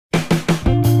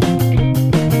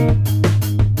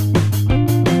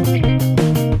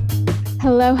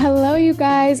Hello, you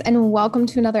guys, and welcome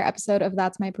to another episode of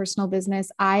That's My Personal Business.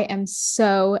 I am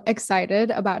so excited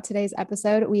about today's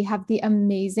episode. We have the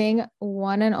amazing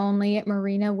one and only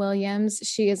Marina Williams.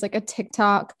 She is like a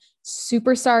TikTok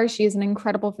superstar. She is an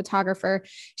incredible photographer.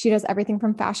 She does everything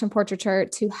from fashion portraiture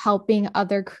to helping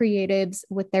other creatives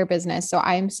with their business. So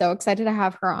I am so excited to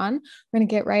have her on. We're going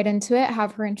to get right into it,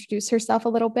 have her introduce herself a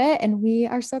little bit, and we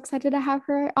are so excited to have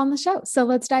her on the show. So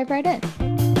let's dive right in.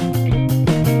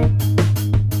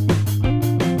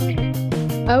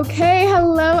 Okay,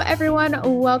 hello everyone.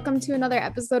 Welcome to another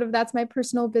episode of That's My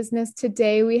Personal Business.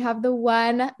 Today we have the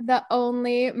one, the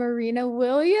only Marina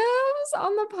Williams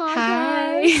on the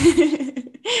podcast.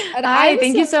 Hi,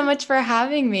 thank you so much for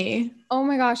having me. Oh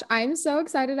my gosh, I'm so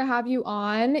excited to have you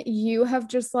on. You have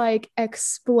just like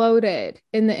exploded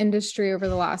in the industry over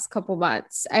the last couple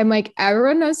months. I'm like,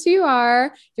 everyone knows who you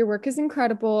are. Your work is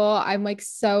incredible. I'm like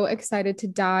so excited to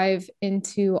dive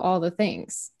into all the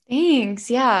things. Thanks.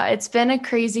 Yeah, it's been a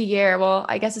crazy year. Well,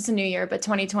 I guess it's a new year, but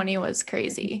 2020 was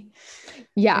crazy.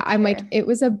 Yeah, I'm like, it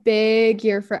was a big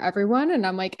year for everyone. And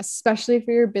I'm like, especially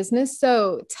for your business.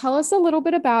 So tell us a little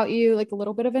bit about you, like a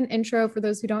little bit of an intro for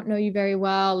those who don't know you very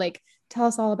well. Like, tell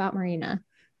us all about Marina.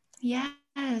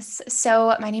 Yes.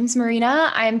 So my name's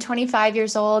Marina. I'm 25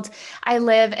 years old. I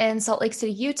live in Salt Lake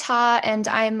City, Utah, and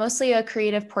I'm mostly a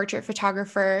creative portrait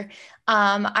photographer.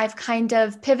 I've kind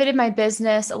of pivoted my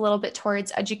business a little bit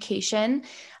towards education.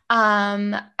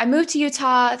 I moved to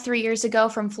Utah 3 years ago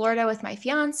from Florida with my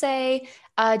fiance.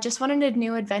 Just wanted a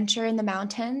new adventure in the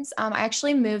mountains. I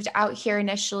actually moved out here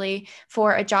initially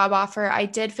for a job offer. I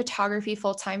did photography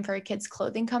full time for a kids'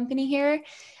 clothing company here.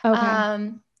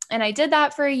 Okay. And I did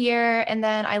that for a year, and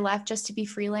then I left just to be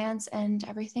freelance, and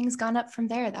everything's gone up from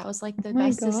there. That was like the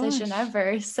best decision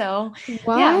ever. So yeah,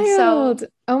 Wild.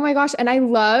 Oh my gosh. And I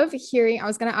love hearing, I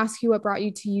was going to ask you what brought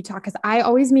you to Utah because I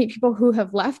always meet people who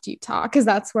have left Utah because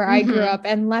that's where I grew up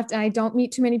and left. And I don't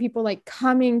meet too many people like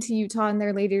coming to Utah in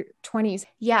their later 20s.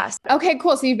 Yes. Okay,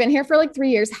 cool. So you've been here for like 3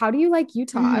 years. How do you like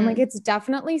Utah? I'm like, it's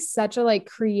definitely such a like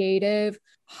creative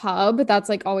hub. That's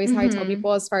like always how I tell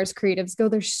people as far as creatives go.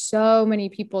 There's so many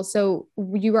people. So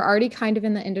you were already kind of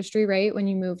in the industry, right? When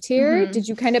you moved here, did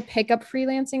you kind of pick up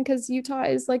freelancing because Utah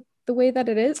is like the way that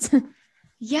it is?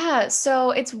 Yeah, so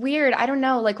it's weird. I don't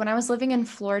know. Like when I was living in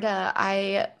Florida,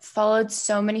 I followed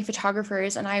so many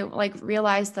photographers and I like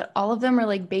realized that all of them are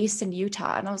like based in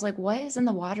Utah. And I was like, what is in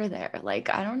the water there? Like,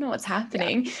 I don't know what's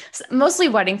happening. Yeah. Mostly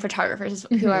wedding photographers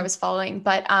who I was following.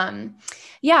 But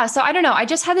yeah, so I don't know. I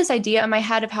just had this idea in my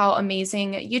head of how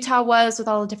amazing Utah was with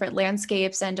all the different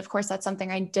landscapes. And of course, that's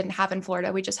something I didn't have in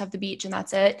Florida. We just have the beach and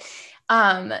that's it.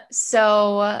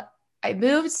 So I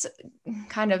moved,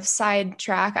 kind of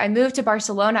sidetrack. I moved to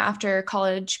Barcelona after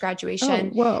college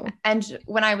graduation. Oh, whoa. And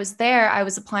when I was there, I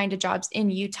was applying to jobs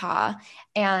in Utah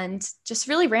and just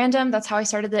really random. That's how I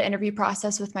started the interview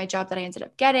process with my job that I ended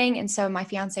up getting. And so my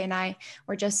fiance and I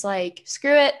were just like,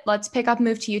 screw it. Let's pick up,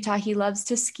 move to Utah. He loves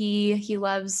to ski. He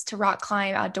loves to rock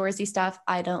climb, outdoorsy stuff.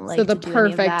 I don't like to do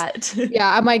any of that.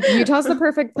 Yeah. I'm like, Utah's the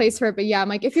perfect place for it. But yeah, I'm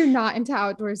like, if you're not into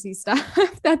outdoorsy stuff,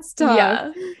 that's tough.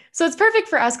 Yeah. So it's perfect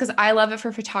for us because I love it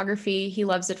for photography. He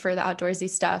loves it for the outdoorsy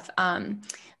stuff.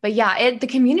 But yeah, the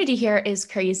community here is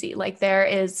crazy. Like there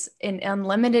is an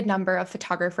unlimited number of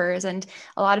photographers and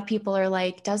a lot of people are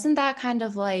like, doesn't that kind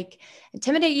of like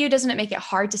intimidate you? Doesn't it make it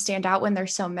hard to stand out when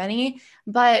there's so many?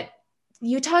 But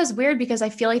Utah is weird because I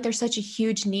feel like there's such a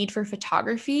huge need for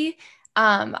photography.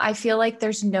 I feel like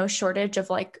there's no shortage of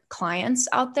like clients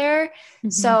out there.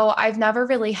 So I've never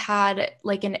really had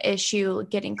like an issue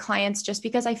getting clients just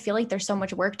because I feel like there's so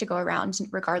much work to go around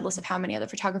regardless of how many other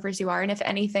photographers you are. And if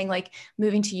anything, like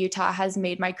moving to Utah has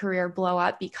made my career blow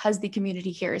up because the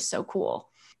community here is so cool.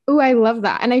 Oh, I love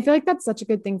that. And I feel like that's such a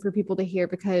good thing for people to hear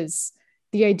because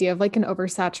the idea of like an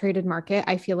oversaturated market,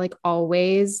 I feel like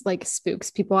always like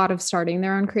spooks people out of starting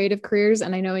their own creative careers.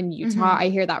 And I know in Utah, I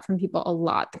hear that from people a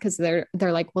lot because they're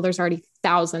like, well, there's already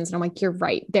thousands. And I'm like, you're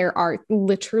right. There are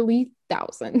literally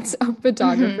thousands of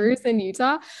photographers in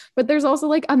Utah, but there's also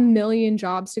like a million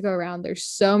jobs to go around. There's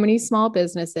so many small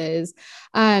businesses.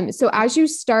 So as you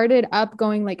started up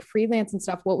going like freelance and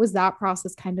stuff, what was that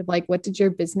process kind of like? What did your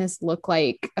business look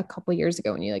like a couple years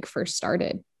ago when you like first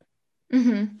started?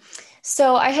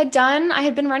 So I had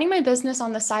been running my business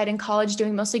on the side in college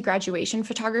doing mostly graduation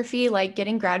photography, like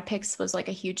getting grad pics was like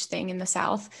a huge thing in the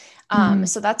South.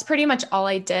 So that's pretty much all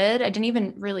I did. I didn't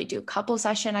even really do couple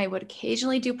session. I would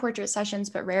occasionally do portrait sessions,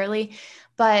 but rarely.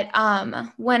 But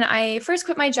when I first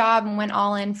quit my job and went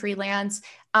all in freelance,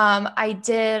 I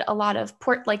did a lot of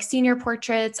senior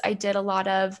portraits. I did a lot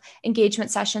of engagement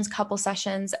sessions, couple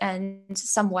sessions, and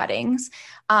some weddings.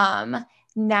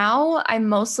 Now I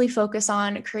mostly focus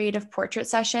on creative portrait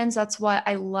sessions. That's what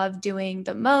I love doing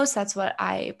the most. That's what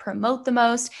I promote the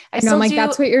most. I I know, I'm still like, do.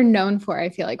 that's what you're known for, I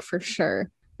feel like, for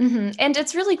sure. And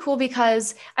it's really cool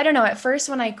because I don't know, at first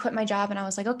when I quit my job and I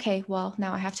was like, okay, well,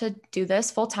 now I have to do this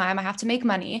full time. I have to make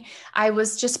money. I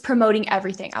was just promoting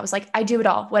everything. I was like, I do it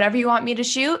all. Whatever you want me to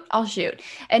shoot, I'll shoot.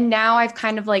 And now I've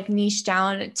kind of like niched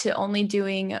down to only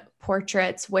doing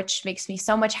portraits, which makes me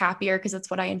so much happier because it's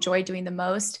what I enjoy doing the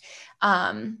most.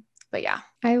 Um, but yeah.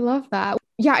 I love that.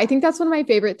 Yeah, I think that's one of my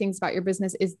favorite things about your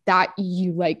business is that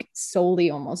you like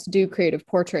solely almost do creative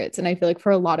portraits. And I feel like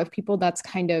for a lot of people, that's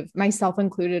kind of myself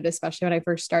included, especially when I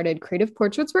first started, creative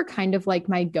portraits were kind of like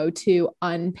my go-to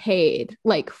unpaid,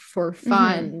 like for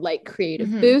fun, like creative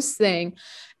boost thing.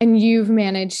 And you've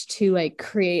managed to like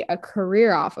create a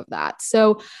career off of that.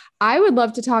 So I would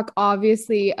love to talk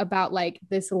obviously about like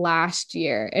this last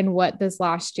year and what this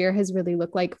last year has really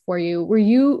looked like for you. Were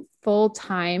you full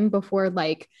time before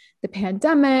like the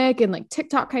pandemic and like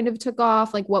TikTok kind of took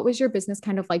off? Like, what was your business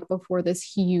kind of like before this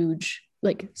huge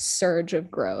like surge of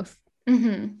growth?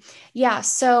 Yeah.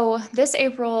 So this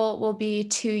April will be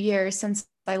 2 years since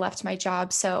I left my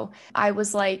job. So I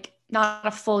was like not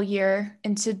a full year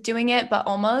into doing it, but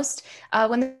almost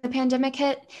when the pandemic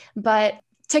hit. But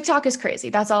TikTok is crazy.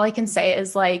 That's all I can say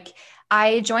is like,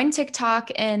 I joined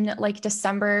TikTok in like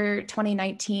December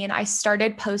 2019. I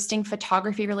started posting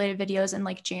photography related videos in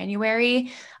like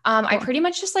January. I pretty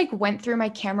much just like went through my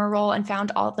camera roll and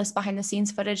found all this behind the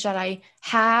scenes footage that I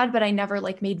had, but I never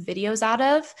like made videos out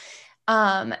of.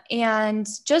 And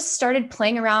just started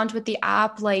playing around with the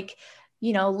app, like,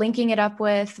 linking it up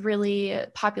with really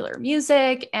popular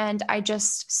music. And I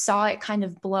just saw it kind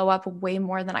of blow up way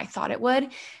more than I thought it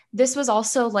would. This was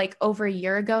also like over a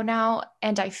year ago now.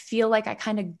 And I feel like I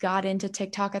kind of got into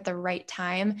TikTok at the right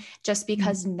time just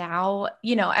because now,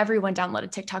 everyone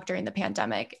downloaded TikTok during the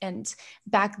pandemic. And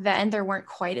back then there weren't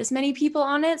quite as many people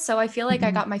on it. So I feel like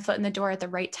I got my foot in the door at the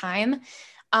right time.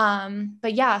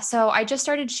 But yeah, so I just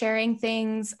started sharing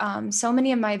things. So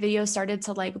many of my videos started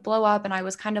to like blow up and I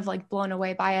was kind of like blown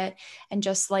away by it. And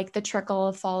just like the trickle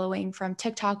of following from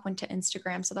TikTok went to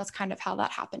Instagram. So that's kind of how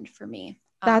that happened for me.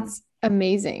 That's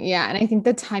amazing. Yeah. And I think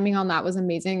the timing on that was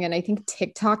amazing. And I think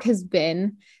TikTok has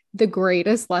been the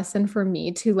greatest lesson for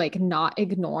me to like not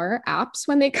ignore apps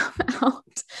when they come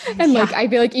out. And like, I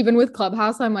feel like even with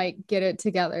Clubhouse, I'm like, get it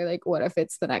together. Like, what if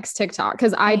it's the next TikTok?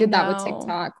 Cause I did that with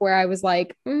TikTok where I was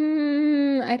like, I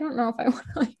don't know if I want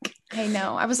to like. I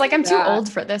know. I was like, I'm too old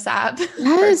for this app.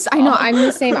 Yes, I know. I'm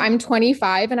the same. I'm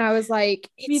 25 and I was like,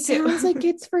 it sounds like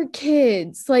it's for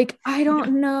kids. Like, I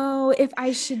don't know if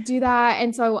I should do that.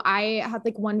 And so I had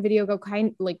like one video go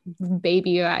kind like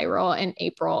baby viral in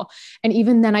April. And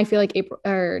even then I feel like April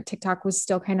or TikTok was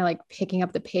still kind of like picking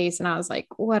up the pace. And I was like,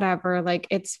 whatever, like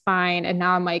it's fine. And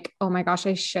now I'm like, oh my gosh,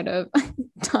 I should have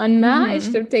done that. I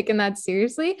should have taken that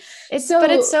seriously.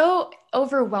 But it's so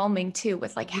overwhelming too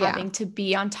with like having to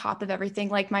be on top of everything.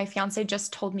 Like my fiance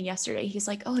just told me yesterday, he's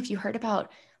like, oh, have you heard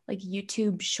about like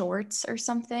YouTube shorts or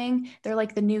something? They're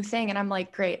like the new thing. And I'm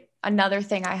like, great. Another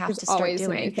thing I have to start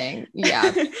doing.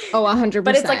 Yeah. Oh, 100%.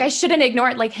 But it's like, I shouldn't ignore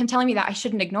it. Like him telling me that I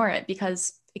shouldn't ignore it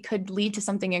because it could lead to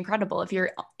something incredible if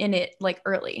you're in it like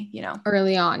early,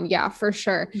 early on. Yeah, for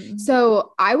sure.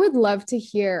 So I would love to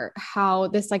hear how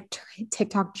this like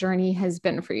TikTok journey has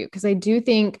been for you. Cause I do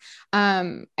think,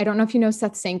 I don't know if you know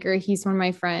Seth Sanker, he's one of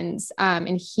my friends.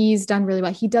 And he's done really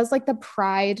well. He does like the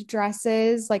pride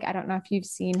dresses. Like, I don't know if you've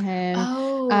seen him.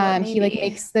 He like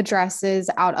makes the dresses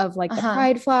out of like the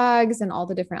pride flags and all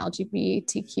the different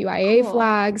LGBTQIA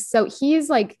flags. So he's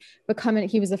like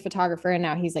he was a photographer and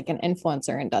now he's like an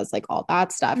influencer and does like all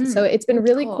that stuff. So it's been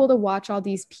really cool to watch all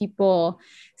these people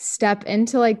step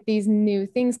into like these new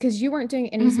things. Cause you weren't doing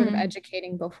any sort of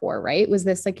educating before, right? Was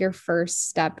this like your first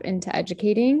step into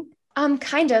educating?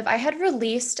 Kind of. I had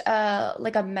released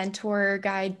like a mentor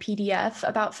guide PDF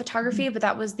about photography, but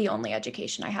that was the only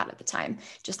education I had at the time,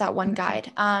 just that one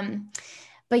guide.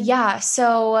 But yeah,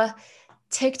 so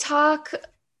TikTok,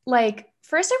 like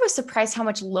first I was surprised how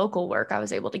much local work I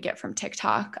was able to get from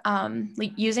TikTok.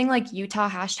 Like using like Utah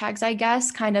hashtags, I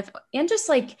guess, kind of, and just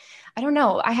like, I don't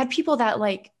know, I had people that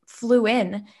like flew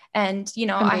in and,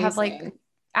 Amazing. I have like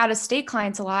out of state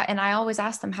clients a lot. And I always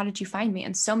ask them, how did you find me?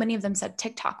 And so many of them said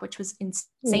TikTok, which was insane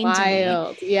to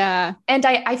me. Yeah. And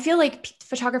I feel like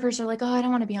photographers are like, oh, I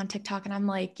don't want to be on TikTok. And I'm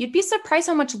like, you'd be surprised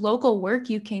how much local work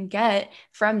you can get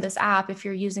from this app if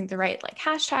you're using the right like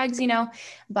hashtags,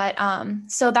 but,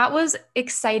 so that was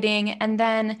exciting. And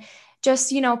then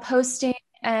just, posting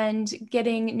and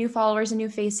getting new followers and new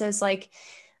faces, like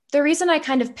the reason I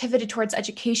kind of pivoted towards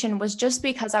education was just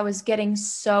because I was getting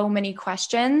so many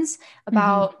questions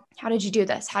about how did you do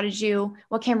this?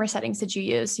 What camera settings did you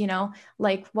use?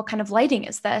 Like what kind of lighting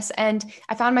is this? And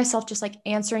I found myself just like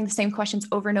answering the same questions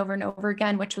over and over and over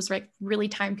again, which was like really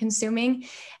time consuming.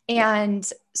 And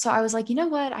so I was like, you know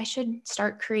what? I should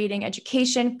start creating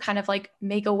education, kind of like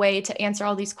make a way to answer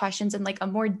all these questions in like a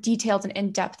more detailed and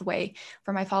in-depth way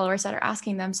for my followers that are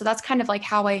asking them. So that's kind of like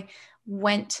how I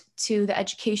went to the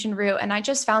education route. And I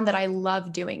just found that I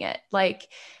love doing it. Like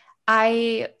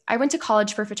I went to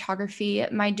college for photography.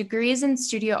 My degree is in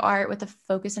studio art with a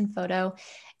focus in photo.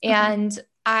 And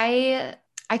I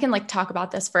can like talk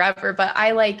about this forever, but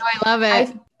I love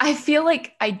it. I feel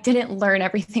like I didn't learn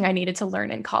everything I needed to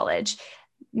learn in college.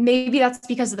 Maybe that's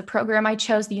because of the program I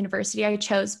chose, the university I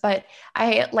chose, but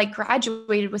I like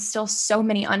graduated with still so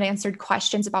many unanswered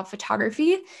questions about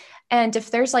photography. And if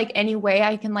there's like any way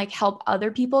I can like help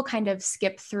other people kind of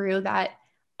skip through that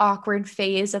awkward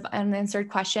phase of unanswered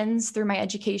questions through my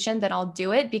education, then I'll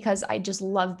do it, because I just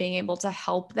love being able to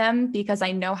help them, because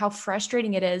I know how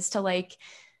frustrating it is to like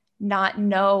not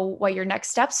know what your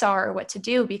next steps are or what to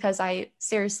do. Because I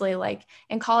seriously, like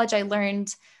in college, I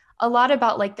learned a lot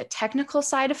about like the technical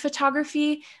side of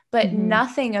photography, but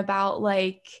nothing about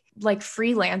like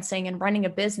freelancing and running a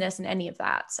business and any of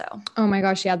that. So, oh my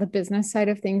gosh, yeah, the business side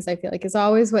of things, I feel like is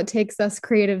always what takes us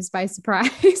creatives by surprise.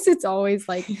 It's always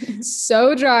like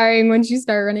so jarring once you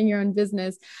start running your own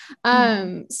business.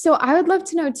 So I would love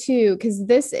to know too, because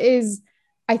this is,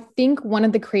 I think, one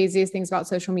of the craziest things about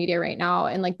social media right now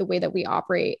and like the way that we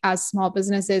operate as small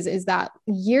businesses is that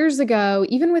years ago,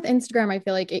 even with Instagram, I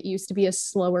feel like it used to be a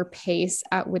slower pace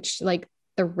at which like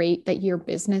the rate that your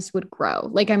business would grow.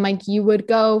 Like I'm like, you would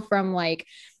go from like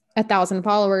 1,000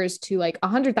 followers to like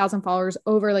 100,000 followers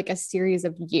over like a series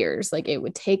of years. Like it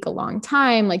would take a long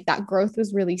time. Like that growth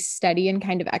was really steady and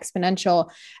kind of exponential.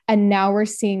 And now we're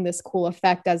seeing this cool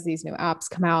effect as these new apps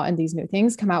come out and these new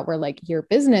things come out where like your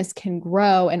business can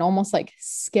grow and almost like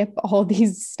skip all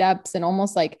these steps and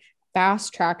almost like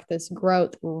fast track this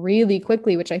growth really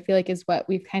quickly, which I feel like is what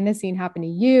we've kind of seen happen to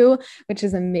you, which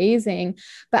is amazing.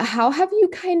 But how have you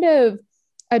kind of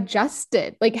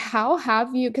adjusted? Like, how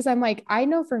have you, because I'm like, I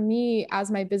know for me,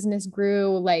 as my business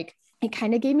grew, like it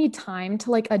kind of gave me time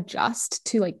to like adjust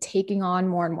to like taking on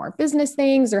more and more business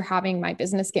things or having my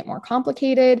business get more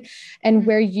complicated. And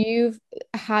where you've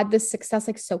had this success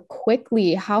like so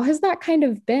quickly, how has that kind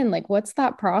of been? Like, what's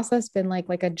that process been like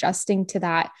adjusting to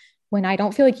that when I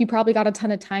don't feel like you probably got a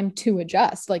ton of time to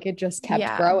adjust, like it just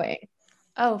kept growing?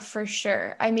 Oh, for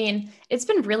sure. I mean, it's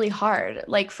been really hard.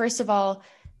 Like, first of all,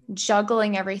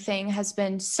 juggling everything has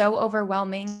been so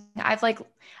overwhelming.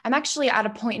 I'm actually at a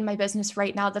point in my business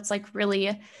right now that's like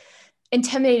really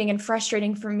intimidating and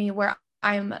frustrating for me, where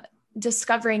I'm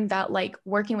discovering that like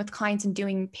working with clients and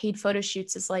doing paid photo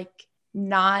shoots is like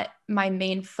not my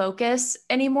main focus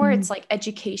anymore. It's like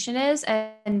education is.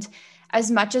 And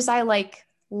as much as I like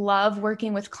love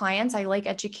working with clients, I like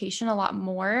education a lot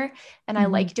more. And I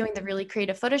like doing the really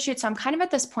creative photo shoots. So I'm kind of at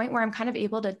this point where I'm kind of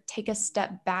able to take a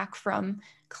step back from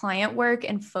client work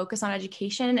and focus on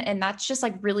education. And that's just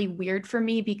like really weird for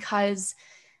me, because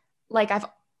like I've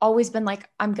always been like,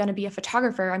 I'm going to be a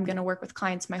photographer. I'm going to work with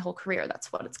clients my whole career.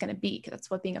 That's what it's going to be. That's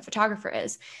what being a photographer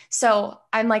is. So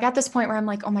I'm like at this point where I'm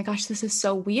like, oh my gosh, this is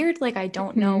so weird. Like, I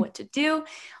don't know what to do.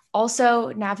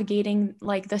 Also navigating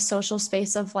like the social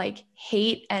space of like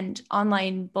hate and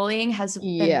online bullying has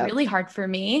been really hard for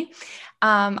me.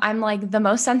 I'm like the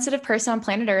most sensitive person on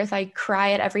planet Earth. I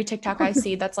cry at every TikTok I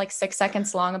see that's like 6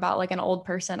 seconds long about like an old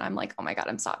person. I'm like, oh my God,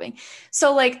 I'm sobbing.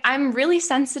 So like, I'm really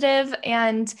sensitive,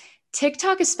 and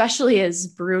TikTok especially is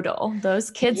brutal.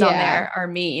 Those kids on there are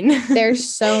mean. They're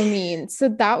so mean. So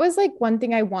that was like one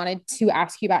thing I wanted to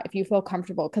ask you about, if you feel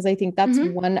comfortable, because I think that's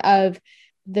one of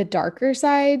the darker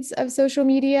sides of social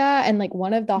media. And like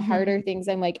one of the harder things,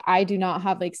 I'm like, I do not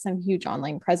have like some huge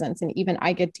online presence. And even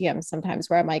I get DMs sometimes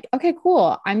where I'm like, okay,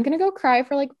 cool, I'm going to go cry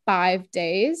for like 5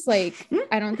 days. Like,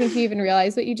 I don't think you even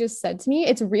realize what you just said to me.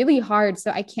 It's really hard. So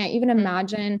I can't even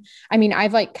imagine. I mean,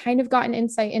 I've like kind of gotten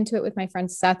insight into it with my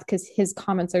friend Seth, because his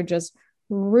comments are just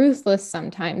ruthless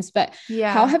sometimes. But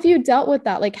how have you dealt with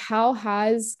that? Like,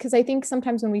 because I think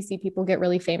sometimes when we see people get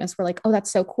really famous, we're like, oh, that's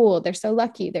so cool, they're so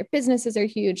lucky, their businesses are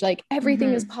huge, like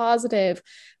everything is positive.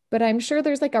 But I'm sure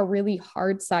there's like a really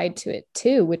hard side to it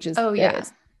too, which is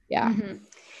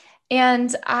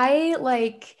and I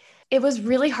like, it was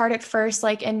really hard at first,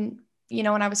 like, and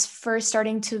when I was first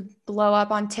starting to blow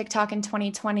up on TikTok in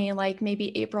 2020, like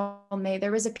maybe April, May,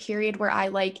 there was a period where I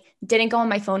like didn't go on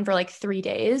my phone for like 3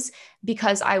 days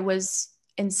because I was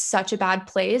in such a bad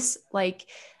place. Like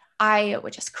I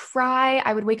would just cry.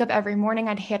 I would wake up every morning.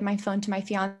 I'd hand my phone to my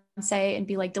fiance and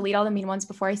be like, delete all the mean ones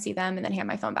before I see them, and then hand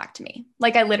my phone back to me.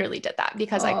 Like I literally did that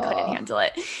because I couldn't Oh, handle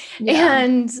it. yeah.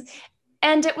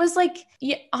 And it was like,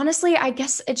 yeah, honestly, I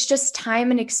guess it's just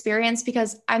time and experience,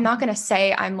 because I'm not going to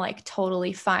say I'm like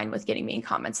totally fine with getting mean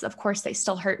comments. Of course, they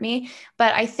still hurt me,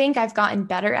 but I think I've gotten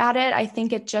better at it. I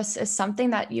think it just is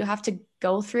something that you have to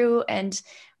go through and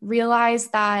realize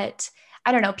that,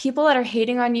 I don't know, people that are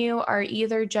hating on you are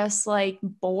either just like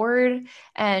bored,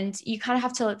 and you kind of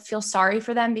have to feel sorry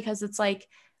for them, because it's like,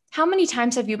 how many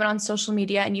times have you been on social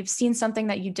media and you've seen something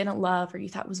that you didn't love, or you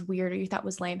thought was weird, or you thought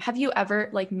was lame? Have you ever,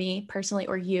 like me personally,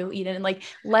 or you, Eden, like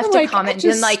I'm left a like, I comment and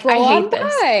been just like, I scroll on hate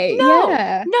this? by. No,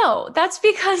 Yeah. no, that's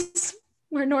because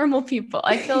we're normal people.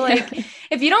 I feel Yeah. like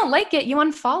if you don't like it, you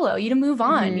unfollow, you move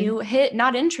on, Hmm. you hit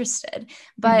not interested.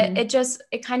 But Hmm.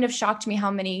 it kind of shocked me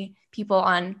how many people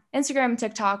on Instagram and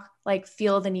TikTok like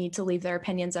feel the need to leave their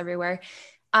opinions everywhere.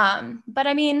 But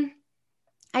I mean,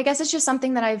 I guess it's just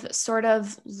something that I've sort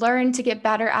of learned to get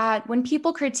better at. When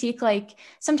people critique, like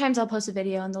sometimes I'll post a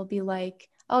video and they'll be like,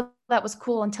 oh, that was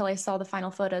cool until I saw the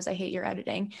final photos. I hate your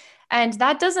editing. And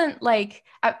that doesn't, like,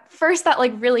 at first that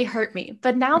like really hurt me,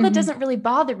 but now that Hmm. doesn't really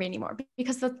bother me anymore,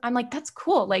 because I'm like, that's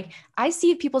cool. Like I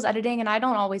see people's editing and I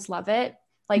don't always love it.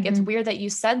 Like it's Hmm. weird that you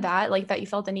said that, like that you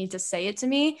felt the need to say it to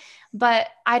me, but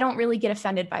I don't really get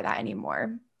offended by that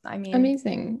anymore. I mean,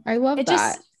 Amazing. I love it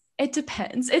just, that. it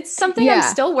depends. It's something I'm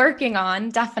Yeah. still working on, Hmm.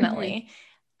 definitely.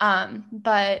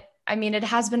 But I mean, it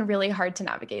has been really hard to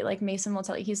navigate. Like Mason will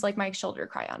tell you, he's like my shoulder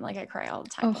cry on. Like I cry all the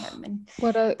time to Oh, him. And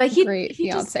what a but great he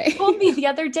just fiance. told me the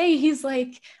other day, he's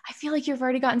like, I feel like you've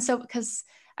already gotten so, because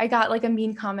I got like a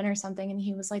mean comment or something, and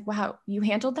he was like, wow, you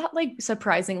handled that like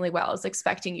surprisingly well. I was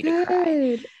expecting you to cry.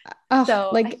 Good. Oh, So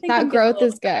I like think that I'm getting a growth little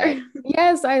is bit better. good.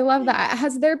 Yes, I love that.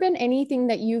 Has there been anything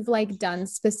that you've like done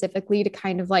specifically to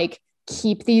kind of like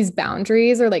keep these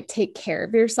boundaries or like take care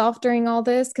of yourself during all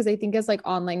this? Because I think as like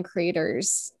online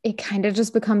creators, it kind of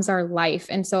just becomes our life.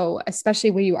 And so,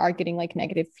 especially when you are getting like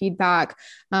negative feedback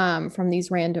from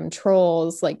these random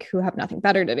trolls, like who have nothing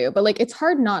better to do, but like it's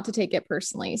hard not to take it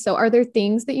personally. So, are there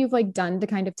things that you've like done to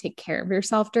kind of take care of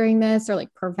yourself during this or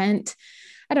like prevent?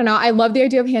 I don't know. I love the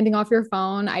idea of handing off your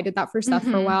phone. I did that for stuff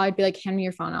for a while. Mm-hmm. I'd be like, hand me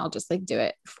your phone. I'll just like do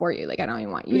it for you. Like, I don't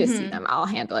even want you to see Mm-hmm. them. I'll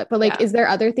handle it. But like, Yeah. is there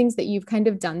other things that you've kind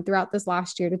of done throughout this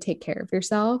last year to take care of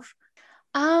yourself?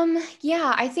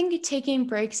 Yeah, I think taking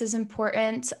breaks is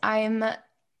important.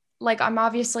 I'm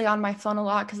obviously on my phone a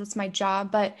lot because it's my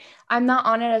job, but I'm not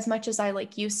on it as much as I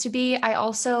like used to be. I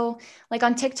also like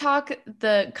on TikTok,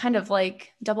 the kind of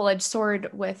like double-edged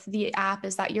sword with the app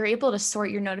is that you're able to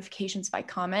sort your notifications by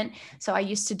comment. So I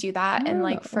used to do that, and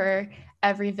like Oh, for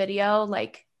every video,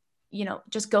 like,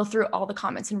 just go through all the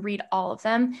comments and read all of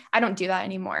them. I don't do that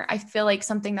anymore. I feel like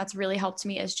something that's really helped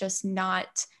me is just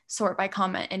not sort by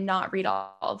comment and not read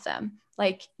all of them.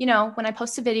 Like, when I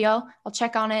post a video, I'll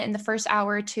check on it in the first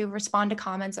hour or two, respond to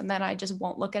comments, and then I just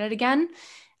won't look at it again,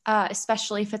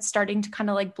 especially if it's starting to kind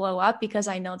of like blow up, because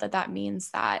I know that that means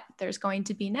that there's going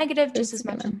to be negative just it's as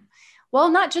much. gonna. Well,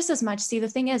 not just as much. See, the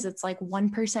thing is, it's like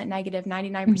 1% negative,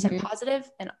 99% Mhm. positive,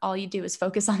 and all you do is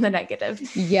focus on the negative.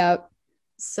 Yep.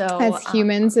 So, As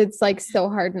humans, it's like so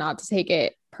hard not to take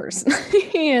it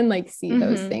personally and like see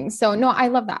those mhm. things. So no, I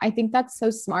love that. I think that's so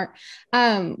smart.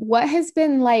 What has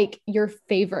been like your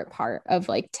favorite part of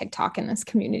like TikTok in this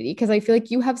community? Because I feel like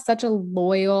you have such a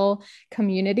loyal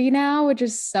community now, which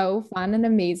is so fun and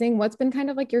amazing. What's been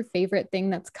kind of like your favorite thing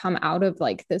that's come out of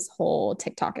like this whole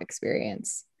TikTok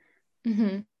experience?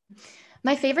 Mhm.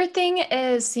 My favorite thing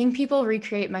is seeing people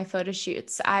recreate my photo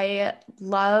shoots. I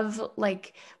love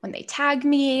like when they tag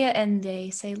me and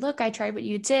they say, "Look, I tried what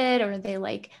you did," or they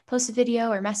like post a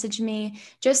video or message me.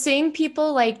 Just seeing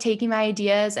people like taking my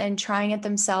ideas and trying it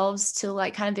themselves to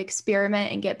like kind of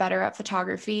experiment and get better at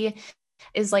photography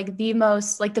is like the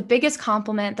most, like the biggest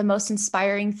compliment, the most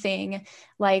inspiring thing.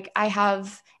 Like I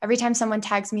have every time someone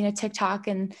tags me in a TikTok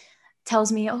and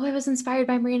tells me, "Oh, I was inspired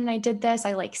by Marina and I did this,"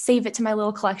 I like save it to my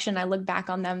little collection. I look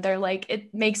back on them. They're like,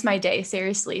 it makes my day,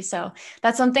 seriously. So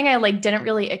that's something I like didn't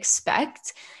really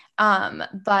expect.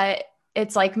 But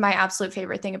it's like my absolute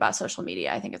favorite thing about social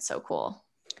media. I think it's so cool.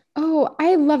 Oh,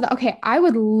 I love that. Okay, I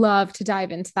would love to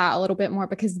dive into that a little bit more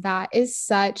because that is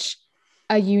such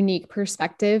a unique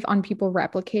perspective on people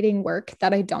replicating work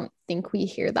that I don't think we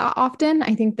hear that often.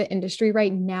 I think the industry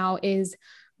right now is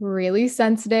really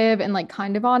sensitive and like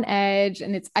kind of on edge.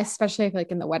 And it's especially I feel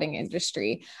like in the wedding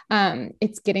industry,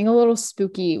 it's getting a little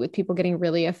spooky with people getting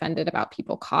really offended about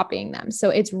people copying them. So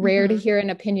it's rare to Mm-hmm. hear an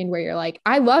opinion where you're like,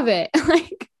 I love it.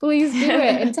 Like, please do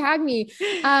it and tag me.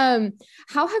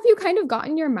 How have you kind of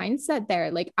gotten your mindset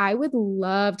there? Like, I would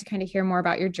love to kind of hear more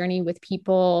about your journey with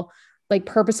people like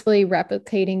purposefully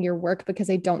replicating your work because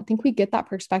I don't think we get that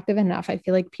perspective enough. I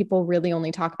feel like people really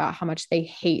only talk about how much they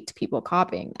hate people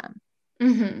copying them.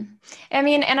 Mm-hmm. I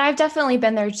mean, and I've definitely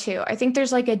been there too. I think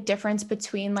there's like a difference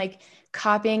between like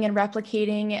copying and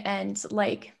replicating and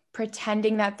like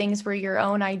pretending that things were your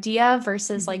own idea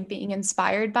versus like being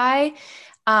inspired by.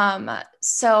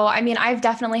 So I mean, I've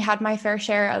definitely had my fair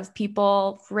share of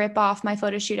people rip off my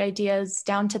photo shoot ideas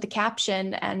down to the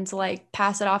caption and like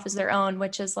pass it off as their own,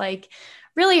 which is like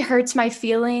really hurts my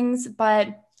feelings, but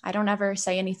I don't ever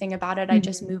say anything about it. I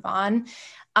just move on.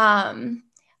 Um,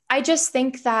 I just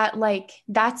think that like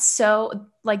that's so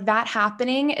like that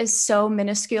happening is so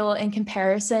minuscule in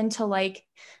comparison to like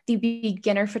the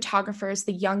beginner photographers,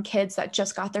 the young kids that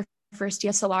just got their first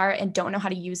DSLR and don't know how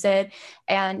to use it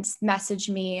and message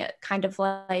me kind of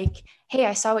like, hey,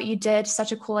 I saw what you did.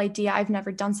 Such a cool idea. I've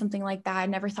never done something like that. I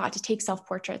never thought to take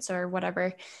self-portraits or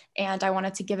whatever. And I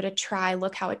wanted to give it a try.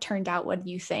 Look how it turned out. What do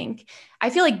you think? I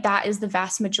feel like that is the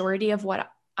vast majority of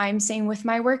what I'm seeing with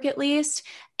my work at least.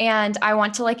 And I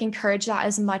want to like encourage that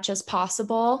as much as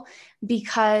possible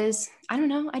because I don't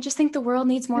know, I just think the world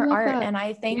needs more art. That. And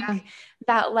I think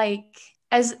that like,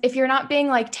 as if you're not being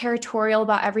like territorial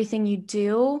about everything you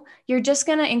do, you're just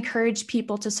going to encourage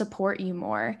people to support you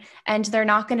more. And they're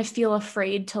not going to feel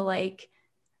afraid to like,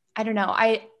 I don't know.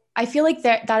 I feel like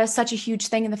that is such a huge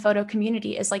thing in the photo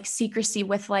community is like secrecy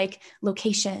with like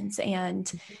locations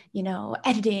and, you know,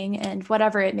 editing and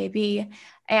whatever it may be.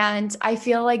 And I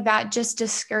feel like that just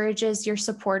discourages your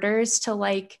supporters to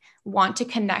like want to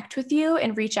connect with you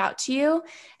and reach out to you.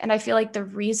 And I feel like the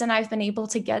reason I've been able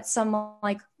to get some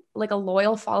like a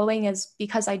loyal following is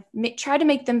because I try to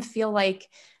make them feel like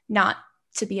not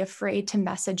to be afraid to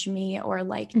message me or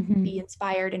like be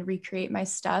inspired and recreate my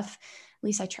stuff. At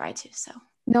least I try to. So.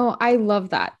 No, I love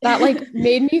that. That like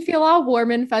made me feel all warm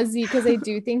and fuzzy because I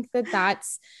do think that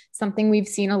that's something we've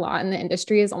seen a lot in the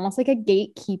industry is almost like a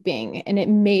gatekeeping, and it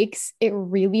makes it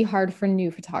really hard for new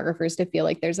photographers to feel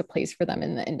like there's a place for them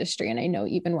in the industry. And I know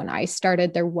even when I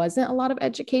started, there wasn't a lot of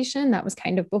education. That was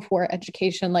kind of before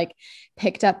education like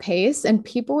picked up pace, and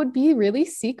people would be really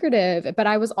secretive. But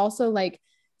I was also like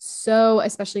so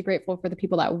especially grateful for the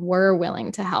people that were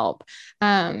willing to help.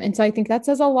 And so I think that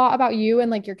says a lot about you and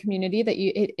like your community that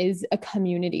it is a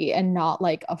community and not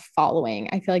like a following.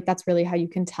 I feel like that's really how you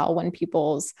can tell when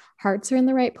people's hearts are in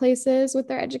the right places with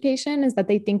their education is that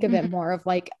they think of it more of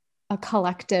like a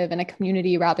collective and a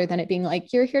community rather than it being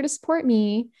like, you're here to support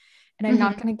me and I'm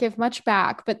not going to give much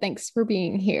back, but thanks for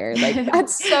being here. Like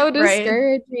that's so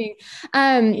discouraging.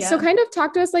 So kind of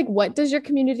talk to us, like, what does your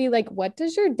community, like, what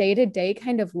does your day-to-day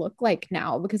kind of look like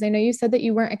now? Because I know you said that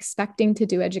you weren't expecting to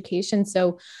do education.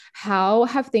 So how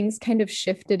have things kind of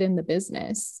shifted in the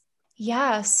business?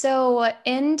 Yeah. So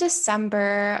in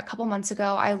December, a couple months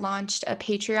ago, I launched a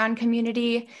Patreon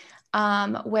community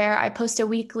where I post a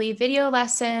weekly video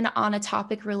lesson on a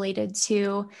topic related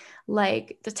to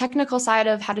like the technical side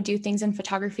of how to do things in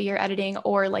photography or editing,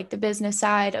 or like the business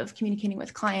side of communicating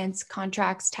with clients,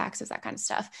 contracts, taxes, that kind of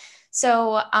stuff.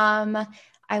 So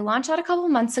I launched that a couple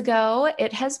of months ago.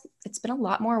 It's been a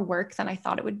lot more work than I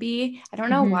thought it would be. I don't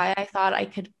know why I thought I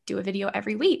could do a video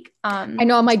every week. I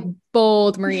know I'm like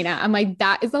bold, Marina. I'm like,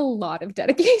 that is a lot of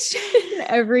dedication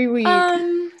every week.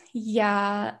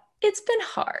 Yeah, it's been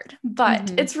hard,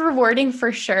 but it's rewarding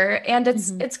for sure. And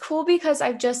it's cool because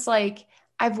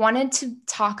I've wanted to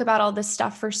talk about all this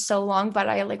stuff for so long, but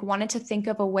I like wanted to think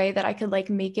of a way that I could like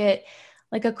make it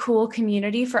like a cool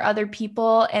community for other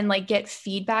people and like get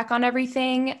feedback on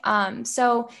everything.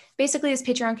 So basically this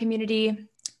Patreon community,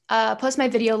 post my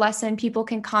video lesson, people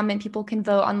can comment, people can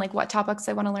vote on like what topics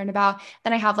they want to learn about.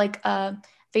 Then I have like a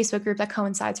Facebook group that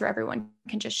coincides where everyone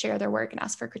can just share their work and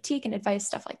ask for critique and advice,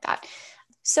 stuff like that.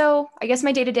 So I guess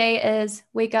my day-to-day is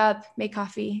wake up, make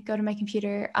coffee, go to my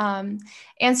computer,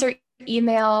 answer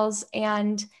emails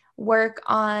and work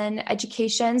on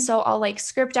education. So I'll like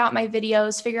script out my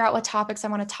videos, figure out what topics I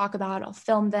want to talk about. I'll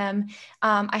film them.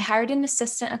 I hired an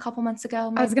assistant a couple months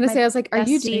ago. I was going to say, I was like, are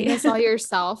you doing this all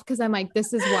yourself? Cause I'm like,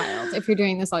 this is wild if you're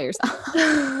doing this all yourself.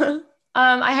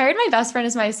 I hired my best friend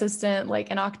as my assistant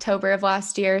like in October of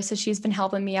last year. So she's been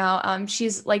helping me out.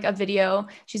 She's like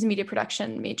she's a media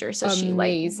production major. So she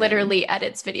like literally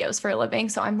edits videos for a living.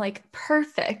 So I'm like,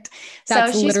 perfect.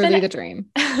 That's literally the dream.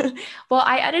 Well,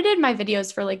 I edited my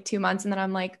videos for like 2 months and then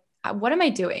I'm like, what am I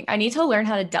doing? I need to learn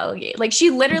how to delegate. Like she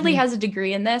literally Mm-hmm. has a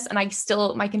degree in this and I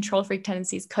still, my control freak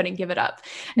tendencies couldn't give it up.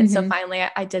 And so Mm-hmm. finally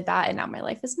I did that and now my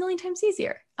life is a million times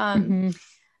easier. Mm-hmm.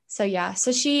 So yeah,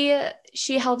 so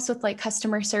she helps with like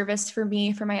customer service for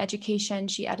me for my education.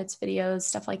 She edits videos,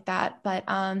 stuff like that. But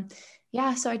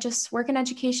yeah, so I just work in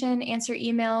education, answer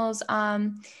emails.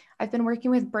 I've been working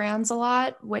with brands a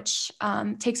lot, which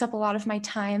takes up a lot of my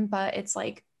time, but it's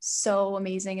like so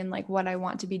amazing and like what I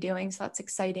want to be doing. So that's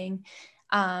exciting.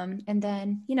 And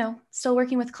then, you know, still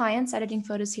working with clients, editing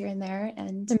photos here and there,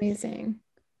 and Amazing.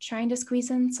 trying to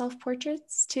squeeze in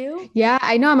self-portraits too. Yeah,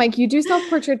 I know. I'm like, you do self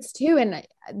portraits too. And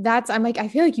I'm like, I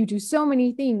feel like you do so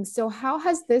many things. So, how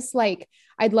has this, like,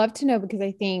 I'd love to know because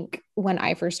I think when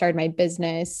I first started my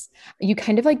business, you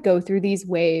kind of like go through these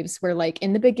waves where, like,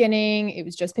 in the beginning, it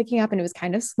was just picking up and it was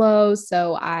kind of slow.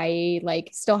 So, I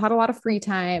like still had a lot of free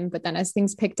time. But then as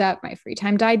things picked up, my free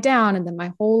time died down. And then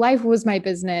my whole life was my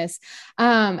business.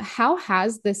 How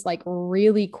has this like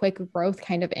really quick growth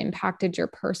kind of impacted your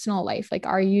personal life? Like,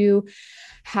 are you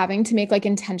having to make like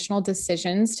intentional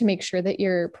decisions to make sure that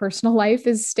your personal life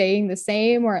is staying the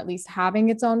same or at least having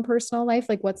its own personal life?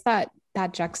 Like what's that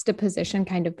juxtaposition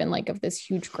kind of been like of this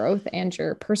huge growth and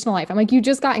your personal life? I'm like, you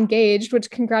just got engaged, which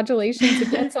congratulations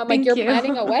again. So I'm like, Thank you're you.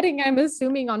 planning a wedding, I'm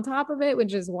assuming, on top of it,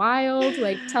 which is wild.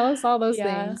 Like tell us all those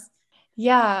Yeah. things.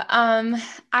 Yeah.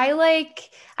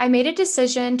 I made a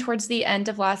decision towards the end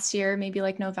of last year, maybe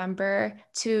like November,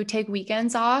 to take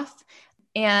weekends off.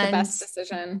 The And best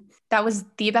decision. that was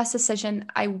the best decision.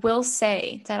 I will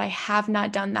say that I have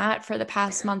not done that for the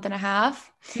past month and a half.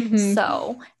 Mm-hmm.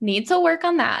 So need to work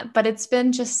on that. But it's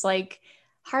been just like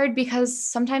hard because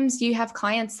sometimes you have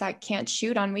clients that can't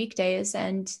shoot on weekdays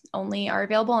and only are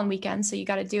available on weekends. So you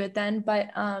got to do it then. But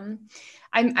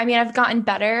I mean, I've gotten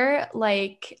better.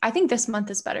 Like, I think this month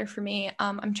is better for me.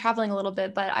 I'm traveling a little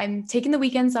bit, but I'm taking the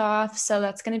weekends off. So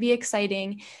that's going to be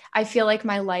exciting. I feel like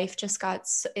my life just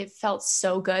it felt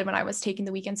so good when I was taking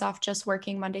the weekends off, just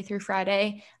working Monday through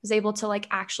Friday. I was able to like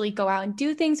actually go out and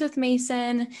do things with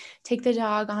Mason, take the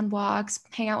dog on walks,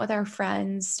 hang out with our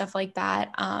friends, stuff like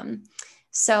that.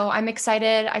 So I'm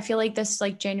excited. I feel like this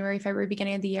like January, February,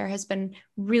 beginning of the year has been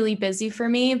really busy for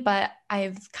me, but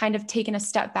I've kind of taken a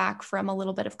step back from a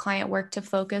little bit of client work to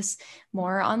focus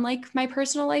more on like my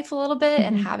personal life a little bit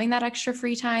and Mm-hmm. having that extra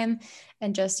free time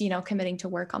and just, you know, committing to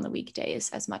work on the weekdays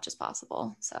as much as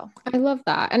possible. So I love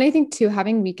that. And I think too,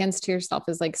 having weekends to yourself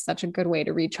is like such a good way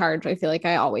to recharge. I feel like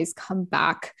I always come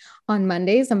back on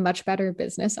Mondays a much better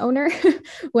business owner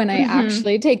when I mhm.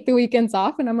 actually take the weekends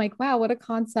off. And I'm like, wow, what a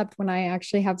concept when I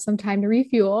actually have some time to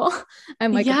refuel.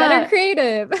 I'm like a better Yeah,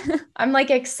 creative. I'm like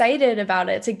excited about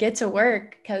it to get to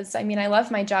work because I mean, I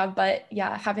love my job, but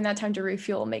yeah, having that time to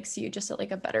refuel makes you just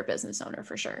like a better business owner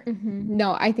for sure.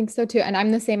 No, I think so too. And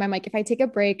I'm the same. I'm like, if I take a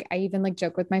break, I even like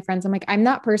joke with my friends. I'm like, I'm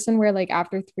that person where like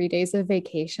after 3 days of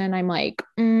vacation, I'm like,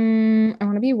 I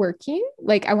want to be working.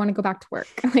 Like, I want to go back to work.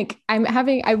 Like, I'm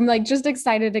like just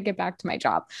excited to get back to my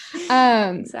job.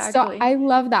 So Exactly. I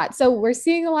love that. So we're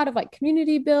seeing a lot of like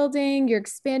community building. You're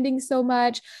expanding so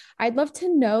much. I'd love to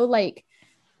know like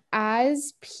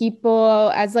as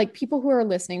like people who are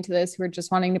listening to this who are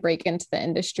just wanting to break into the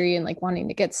industry and like wanting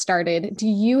to get started, do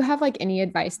you have like any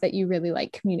advice that you really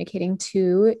like communicating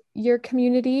to your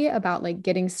community about like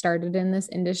getting started in this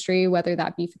industry, whether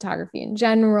that be photography in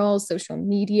general, social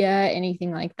media,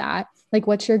 anything like that? Like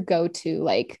what's your go-to,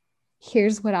 like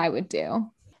here's what I would do?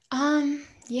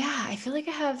 Yeah, I feel like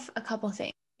I have a couple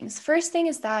things. First thing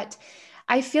is that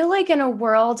I feel like in a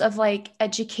world of like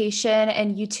education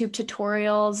and YouTube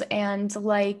tutorials and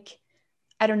like,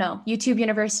 I don't know, YouTube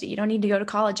University, you don't need to go to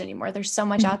college anymore. There's so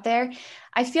much out there.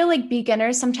 I feel like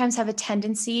beginners sometimes have a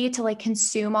tendency to like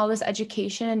consume all this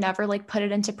education and never like put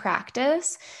it into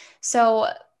practice. So,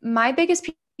 my biggest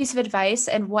piece of advice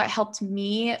and what helped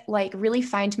me like really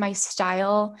find my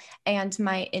style and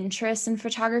my interest in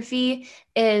photography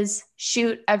is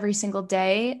shoot every single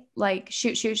day. Like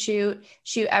shoot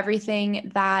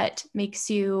everything that makes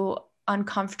you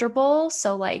uncomfortable.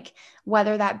 So like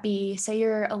whether that be, say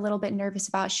you're a little bit nervous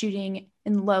about shooting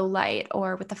in low light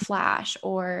or with a flash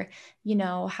or, you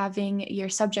know, having your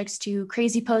subjects do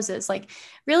crazy poses, like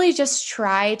really just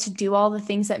try to do all the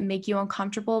things that make you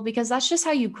uncomfortable because that's just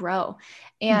how you grow.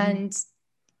 Mm-hmm. And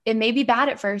it may be bad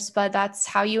at first, but that's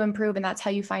how you improve and that's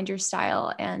how you find your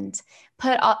style and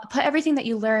put everything that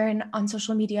you learn on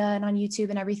social media and on YouTube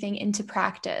and everything into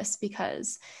practice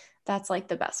because that's like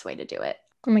the best way to do it.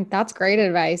 I'm like, that's great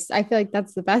advice. I feel like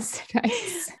that's the best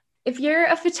advice. If you're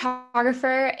a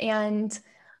photographer and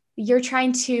you're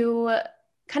trying to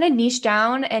kind of niche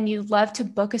down and you love to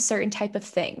book a certain type of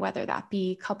thing, whether that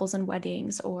be couples and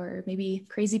weddings or maybe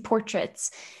crazy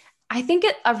portraits, I think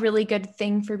a really good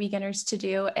thing for beginners to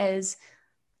do is,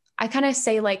 I kind of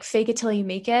say like fake it till you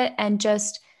make it, and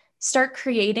just start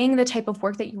creating the type of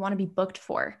work that you want to be booked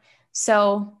for.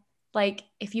 So like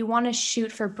if you want to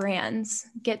shoot for brands,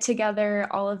 get together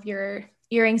all of your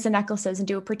earrings and necklaces and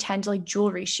do a pretend like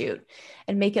jewelry shoot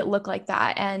and make it look like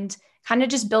that, and kind of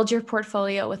just build your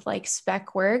portfolio with like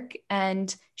spec work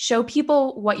and show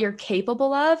people what you're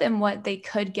capable of and what they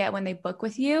could get when they book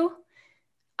with you.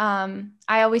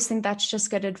 I always think that's just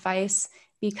good advice,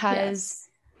 because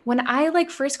when I like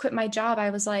first quit my job, I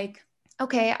was like,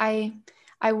 okay, I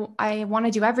want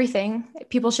to do everything.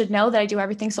 People should know that I do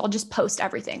everything. So I'll just post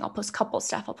everything. I'll post couple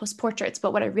stuff. I'll post portraits.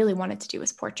 But what I really wanted to do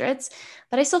was portraits.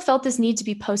 But I still felt this need to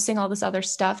be posting all this other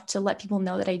stuff to let people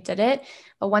know that I did it.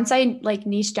 But once I like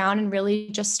niched down and really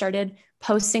just started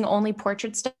posting only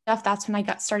portrait stuff, that's when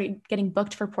I started getting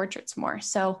booked for portraits more.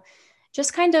 So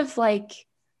just kind of like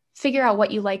figure out what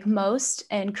you like most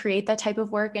and create that type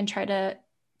of work and try to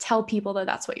tell people that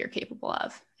that's what you're capable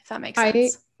of, if that makes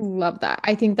sense. I love that.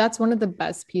 I think that's one of the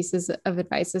best pieces of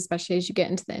advice, especially as you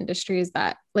get into the industry, is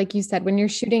that, like you said, when you're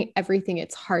shooting everything,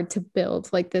 it's hard to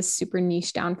build like this super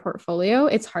niche down portfolio.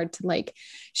 It's hard to like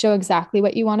show exactly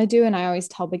what you want to do. And I always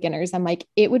tell beginners, I'm like,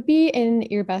 it would be in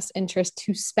your best interest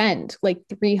to spend like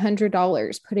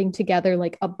 $300 putting together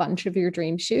like a bunch of your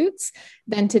dream shoots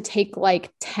than to take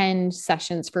like 10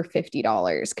 sessions for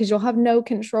 $50, because you'll have no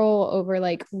control over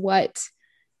like what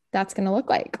that's going to look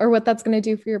like or what that's going to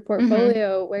do for your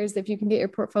portfolio. Whereas if you can get your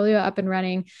portfolio up and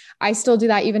running, I still do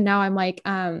that. Even now I'm like,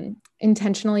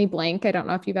 Intentionally Blank. I don't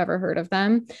know if you've ever heard of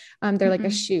them. They're like a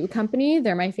shoe company.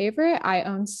 They're my favorite. I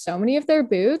own so many of their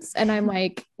boots, and I'm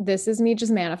like, this is me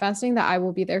just manifesting that I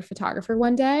will be their photographer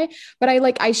one day. But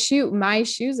I shoot my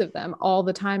shoes of them all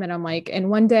the time. And I'm like,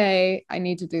 and one day I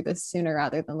need to do this sooner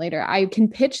rather than later. I can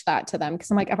pitch that to them,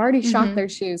 because I'm like, I've already shot their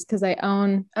shoes because I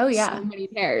own so many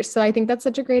pairs. So I think that's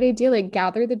such a great idea. Like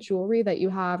gather the jewelry that you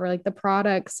have, or like the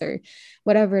products or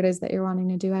whatever it is that you're wanting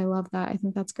to do. I love that. I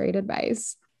think that's great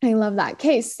advice. I love that.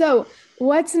 Okay. So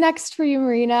what's next for you,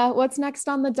 Marina? What's next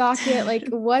on the docket? Like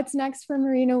what's next for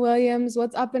Marina Williams?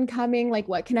 What's up and coming? Like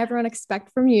what can everyone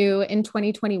expect from you in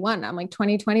 2021? I'm like,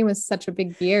 2020 was such a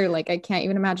big year. Like I can't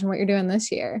even imagine what you're doing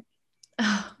this year.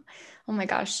 Oh my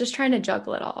gosh. Just trying to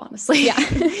juggle it all, honestly. Yeah.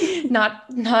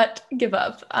 not give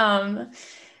up. I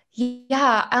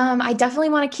definitely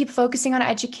want to keep focusing on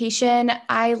education.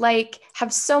 I like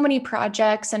have so many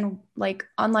projects and like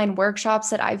online workshops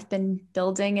that I've been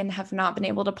building and have not been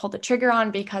able to pull the trigger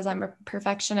on because I'm a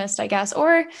perfectionist, I guess,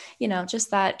 or,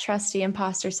 just that trusty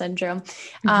imposter syndrome.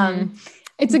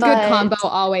 It's a good combo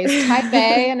always. Type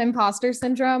A and imposter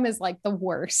syndrome is like the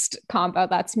worst combo.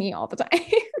 That's me all the time.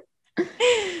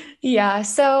 Yeah.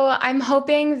 So I'm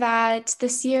hoping that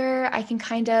this year I can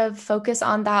kind of focus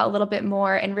on that a little bit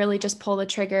more and really just pull the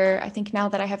trigger. I think now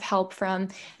that I have help from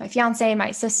my fiance and my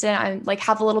assistant, I like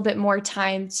have a little bit more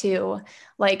time to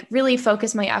like really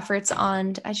focus my efforts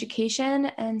on education,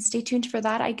 and stay tuned for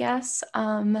that, I guess.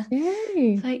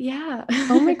 Yay. But yeah.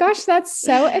 Oh my gosh, that's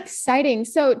so exciting.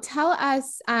 So tell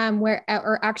us where,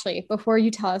 or actually before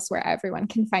you tell us where everyone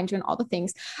can find you and all the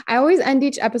things, I always end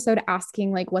each episode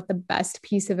asking like what the best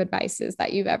piece of advice is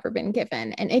that you've ever been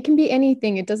given. And it can be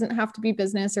anything. It doesn't have to be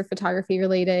business or photography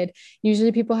related.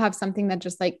 Usually people have something that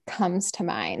just like comes to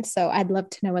mind. So I'd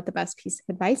love to know what the best piece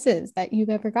of advice is that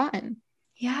you've ever gotten.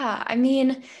 Yeah. I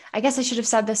mean, I guess I should have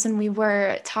said this when we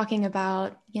were talking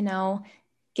about,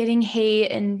 getting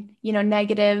hate and,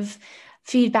 negative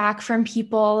feedback from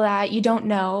people that you don't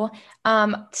know.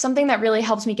 Something that really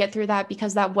helps me get through that,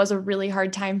 because that was a really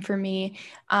hard time for me,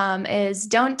 is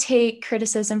don't take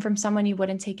criticism from someone you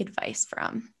wouldn't take advice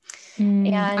from.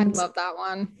 And I love that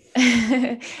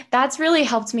one. That's really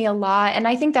helped me a lot. And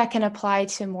I think that can apply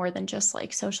to more than just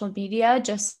like social media,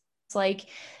 just like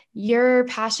you're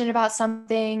passionate about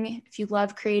something. If you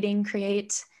love creating,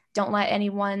 create. Don't let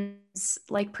anyone's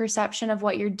like perception of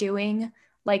what you're doing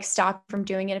like stop from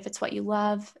doing it if it's what you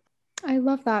love. I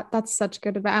love that. That's such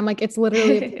good advice. I'm like, it's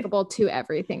literally applicable to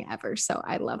everything ever. So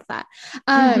I love that.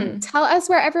 Tell us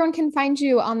where everyone can find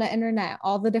you on the internet,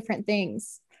 all the different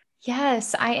things.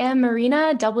 Yes, I am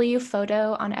Marina W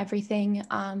Photo on everything.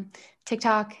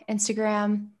 TikTok,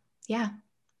 Instagram. Yeah.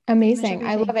 Amazing.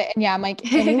 I love it. And yeah, I'm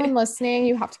like, anyone listening,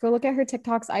 you have to go look at her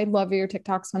TikToks. I love your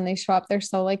TikToks when they show up. They're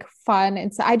so like fun.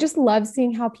 And so I just love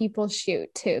seeing how people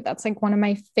shoot too. That's like one of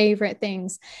my favorite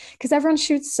things, because everyone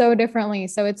shoots so differently.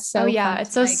 So it's so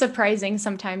it's so surprising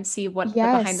sometimes see what the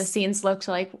behind the scenes looked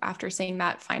like after seeing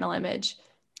that final image.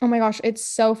 Oh my gosh, it's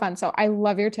so fun. So I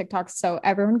love your TikToks. So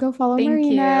everyone go follow Thank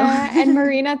Marina. you. And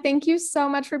Marina, thank you so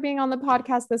much for being on the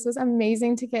podcast. This was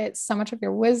amazing to get so much of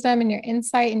your wisdom and your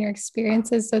insight and your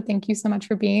experiences. So thank you so much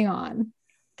for being on.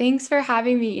 Thanks for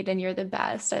having me, Eden. You're the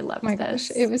best. I Oh loved my gosh,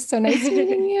 it this. was so nice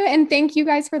meeting you. And thank you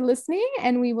guys for listening.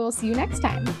 And we will see you next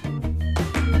time.